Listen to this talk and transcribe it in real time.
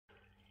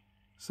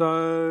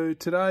So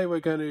today we're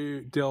going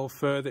to delve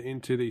further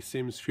into the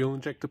Sims fuel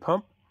injector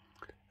pump,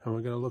 and we're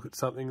going to look at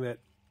something that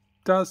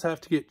does have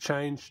to get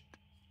changed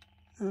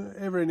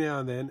every now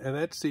and then, and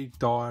that's the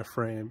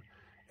diaphragm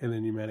and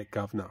the pneumatic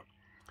governor.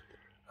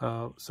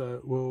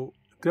 So we'll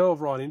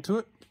delve right into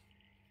it.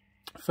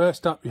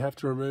 First up, you have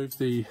to remove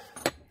the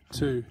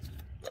two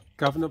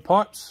governor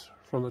pipes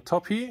from the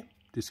top here,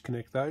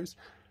 disconnect those,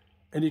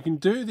 and you can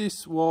do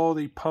this while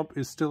the pump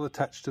is still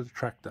attached to the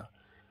tractor.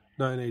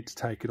 No need to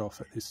take it off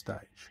at this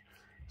stage.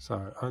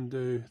 So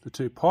undo the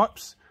two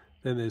pipes.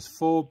 Then there's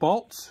 4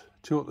 bolts,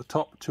 2 at the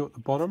top, 2 at the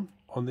bottom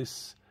on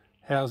this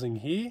housing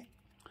here.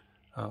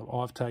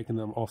 I've taken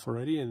them off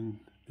already, and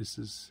this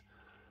is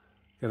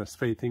going to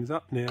speed things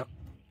up. Now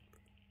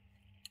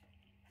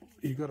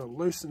you've got to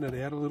loosen it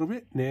out a little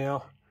bit.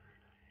 Now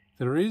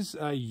there is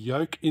a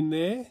yoke in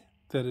there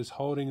that is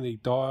holding the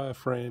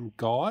diaphragm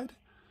guide.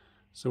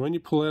 So when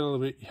you pull out a little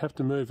bit, you have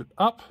to move it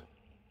up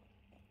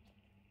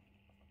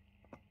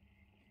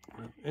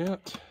and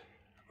out.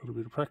 A little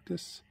bit of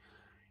practice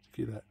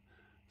to get that.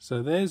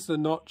 So there's the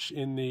notch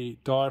in the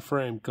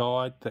diaphragm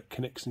guide that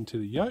connects into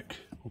the yoke.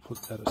 We'll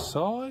put that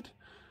aside.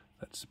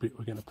 That's the bit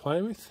we're going to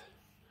play with.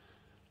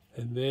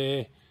 And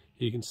there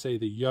you can see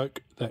the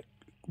yoke that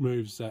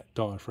moves that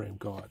diaphragm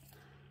guide.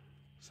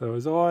 So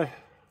as I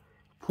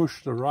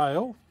push the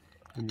rail,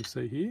 and you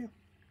see here,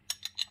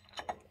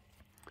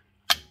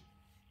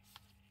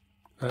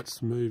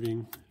 that's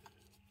moving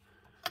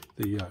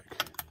the yoke.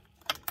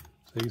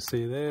 So you can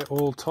see there,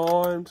 all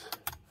timed,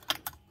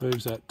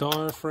 moves that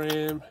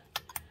diaphragm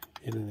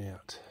in and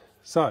out.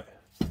 So,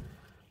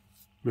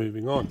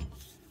 moving on.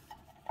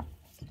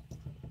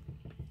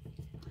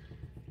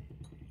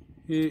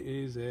 Here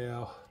is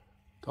our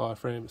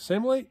diaphragm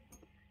assembly.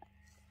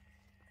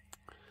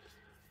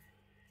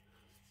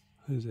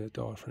 There's our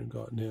diaphragm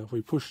guide. Now if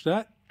we push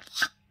that,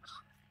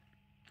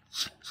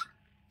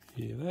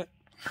 hear that?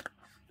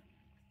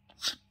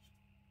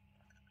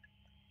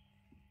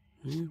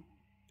 Yeah,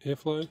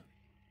 airflow.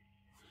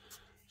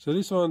 So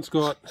this one's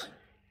got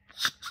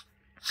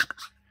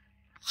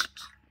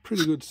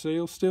pretty good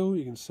seal still.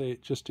 You can see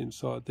it just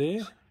inside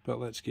there, but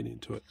let's get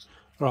into it.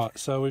 Right,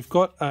 so we've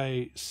got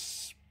a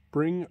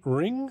spring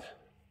ring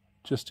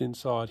just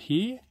inside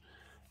here.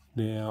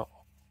 Now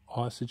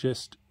I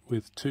suggest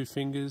with 2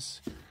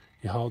 fingers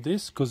you hold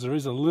this, because there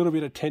is a little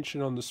bit of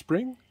tension on the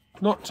spring.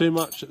 Not too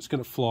much that's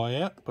going to fly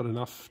out, but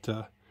enough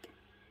to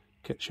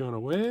catch you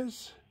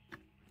unawares.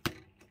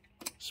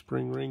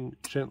 Spring ring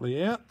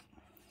gently out.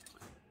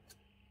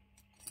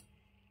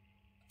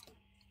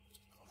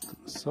 Off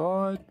to the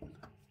side.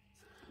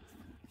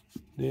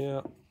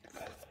 Now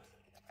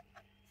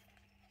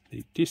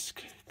the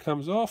disc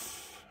comes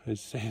off.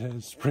 As you see,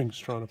 the spring's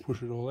trying to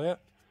push it all out.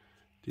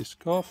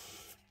 Disc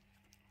off.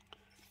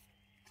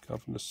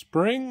 Governor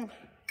spring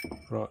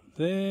right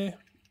there.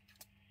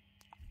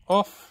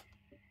 Off.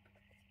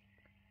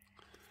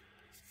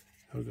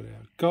 We've got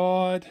our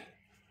guide.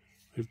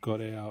 We've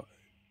got our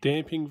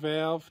damping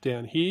valve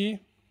down here,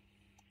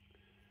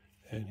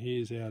 and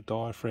here's our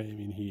diaphragm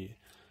in here.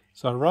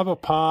 So a rubber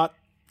part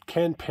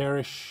can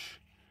perish,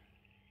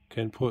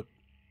 can put,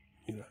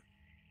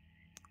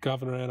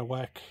 governor out of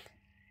whack.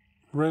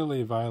 Readily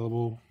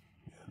available.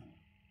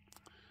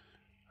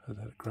 I've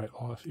had a great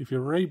life. If you're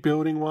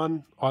rebuilding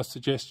one, I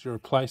suggest you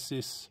replace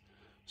this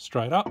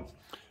straight up.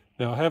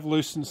 Now I have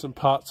loosened some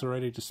parts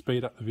already to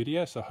speed up the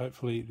video, so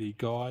hopefully the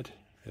guide,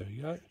 there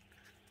we go,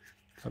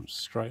 comes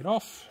straight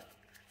off.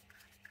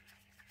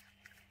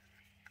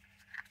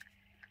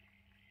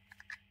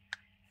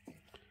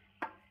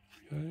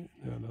 Okay,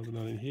 now another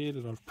nut in here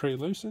that I've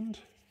pre-loosened.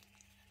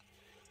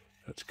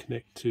 Let's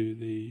connect to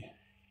the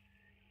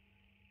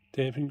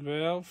damping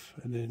valve,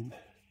 and then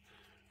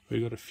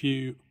we've got a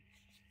few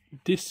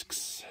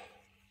discs.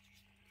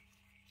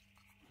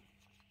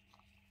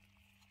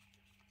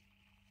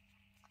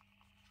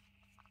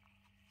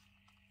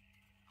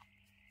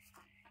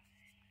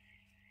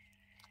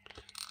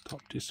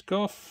 Top disc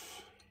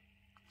off.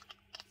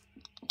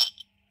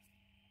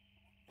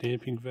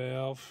 Damping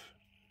valve.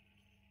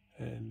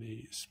 And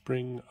the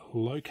spring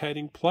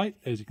locating plate,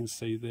 as you can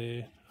see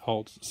there,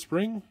 holds the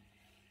spring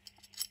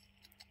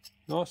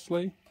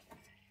nicely.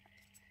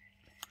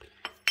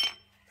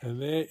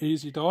 And there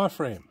is your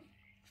diaphragm.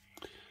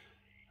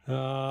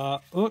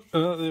 Look,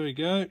 there we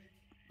go.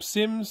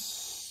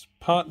 Sims,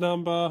 part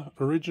number,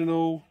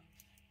 original.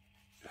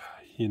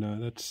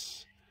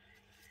 That's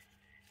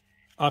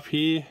up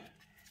here.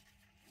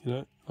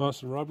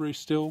 Nice and rubbery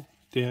still.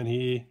 Down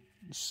here,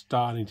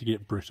 starting to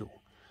get brittle.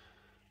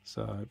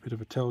 So a bit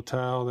of a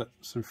telltale that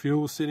some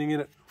fuel was sitting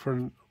in it for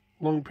a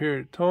long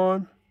period of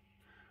time.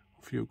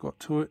 Fuel got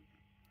to it.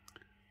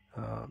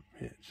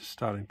 Yeah, just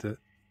starting to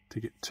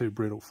get too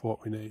brittle for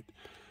what we need.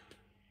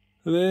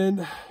 And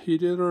then you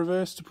do the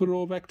reverse to put it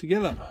all back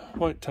together.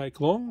 Won't take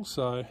long,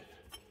 so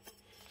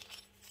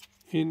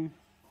in,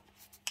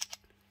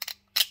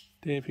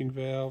 damping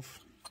valve,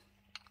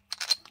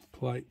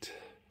 plate,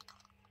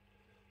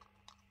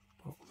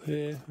 bolt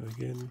there,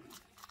 again,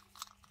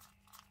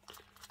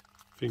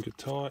 finger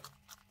tight,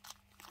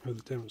 as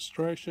a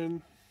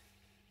demonstration.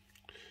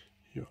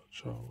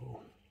 I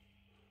will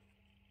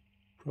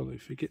probably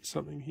forget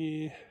something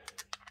here,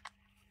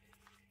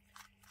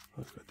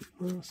 like I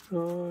did last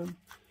time.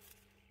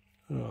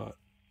 Alright,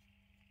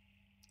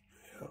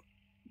 now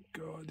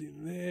guide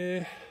in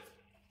there.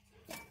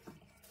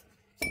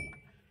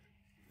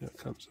 Now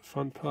comes the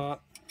fun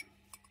part.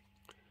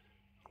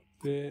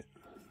 There,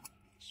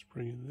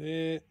 spring in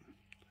there,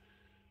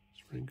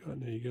 spring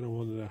guide. Now you're going to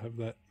want to have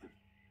that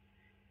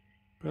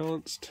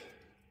balanced.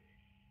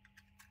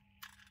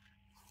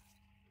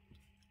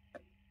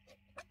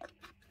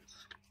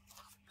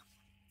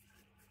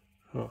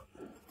 Right,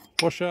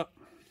 wash up.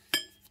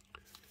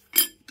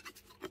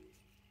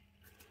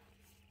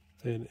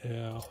 Then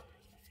our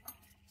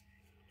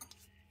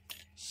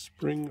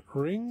spring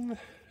ring.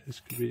 This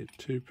could be a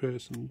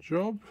two-person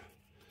job,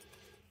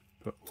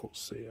 but we'll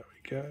see how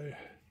we go.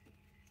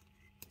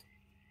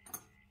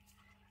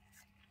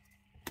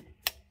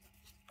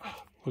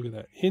 Oh, look at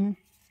that, in.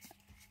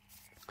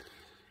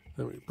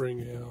 Then we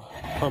bring our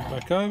pump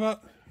back over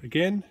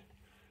again.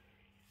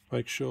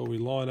 Make sure we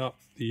line up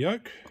the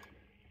yoke.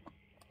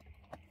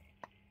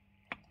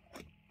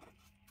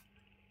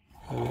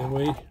 And then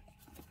we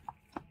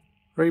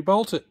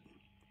re-bolt it.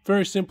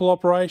 Very simple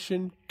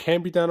operation,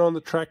 can be done on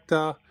the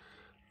tractor.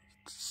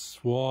 That's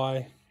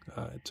why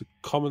it's a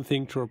common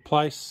thing to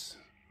replace,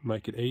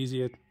 make it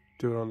easier,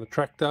 do it on the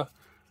tractor.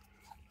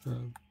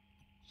 You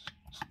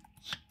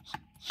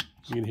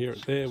can hear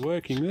it there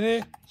working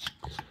there.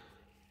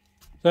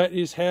 That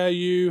is how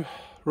you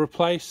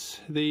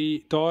replace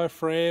the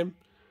diaphragm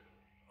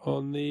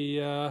on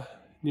the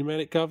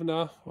pneumatic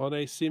governor on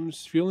a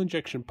Sims fuel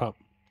injection pump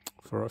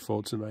for a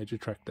Fordson major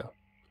tractor.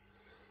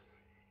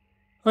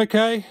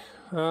 Okay,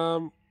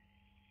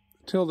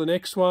 till the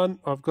next one,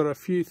 I've got a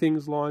few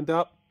things lined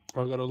up.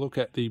 I've got to look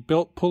at the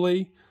belt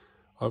pulley.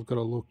 I've got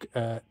to look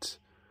at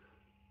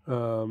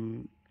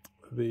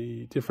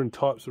the different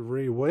types of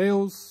rear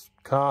wheels,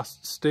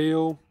 cast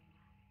steel,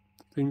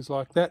 things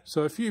like that.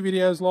 So a few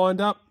videos lined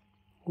up.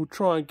 We'll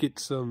try and get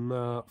some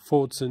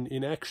Fordson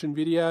in action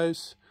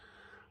videos.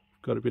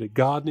 Got a bit of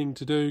gardening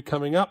to do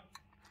coming up.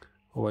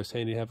 Always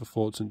handy to have a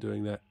Fordson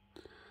doing that.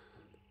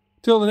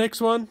 Till the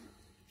next one,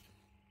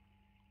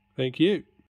 thank you.